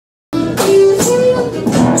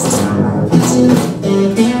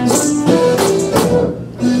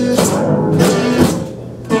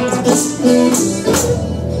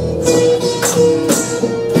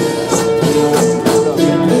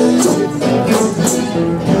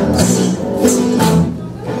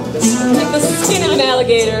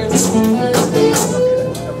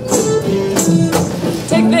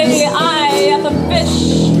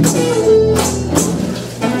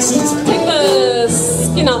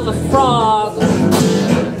yourself a frog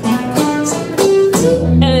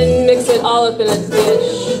and mix it all up in a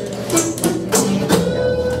dish.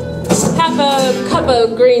 Half a cup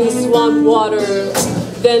of green swamp water,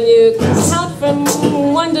 then you count from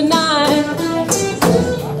 1 to 9.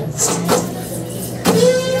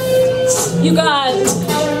 You got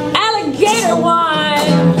alligator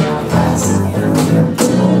wine.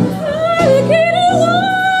 Alligator wine.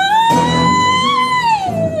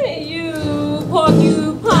 You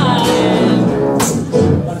porcupine.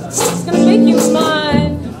 It's gonna make you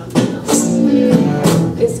mine.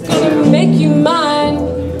 It's gonna make you mine.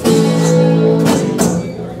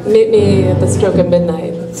 Meet me at the stroke of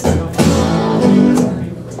midnight.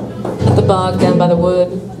 At the bog down by the wood.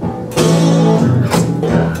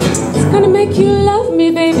 It's gonna make you love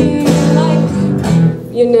me, baby, like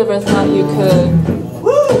you never thought you could.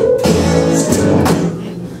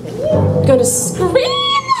 Gonna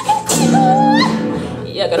scream like a tiger.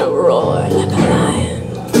 You're gonna roar like a lion.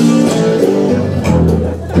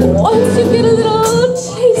 Once you get a little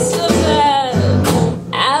taste of that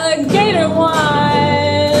alligator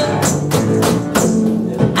wine,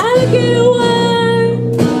 alligator wine,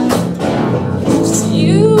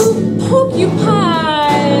 you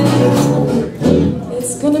porcupine,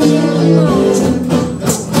 it's gonna make you mine.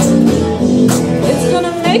 It's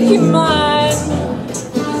gonna make you mine.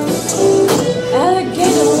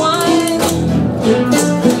 Alligator wine.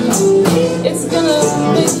 It's gonna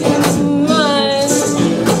make you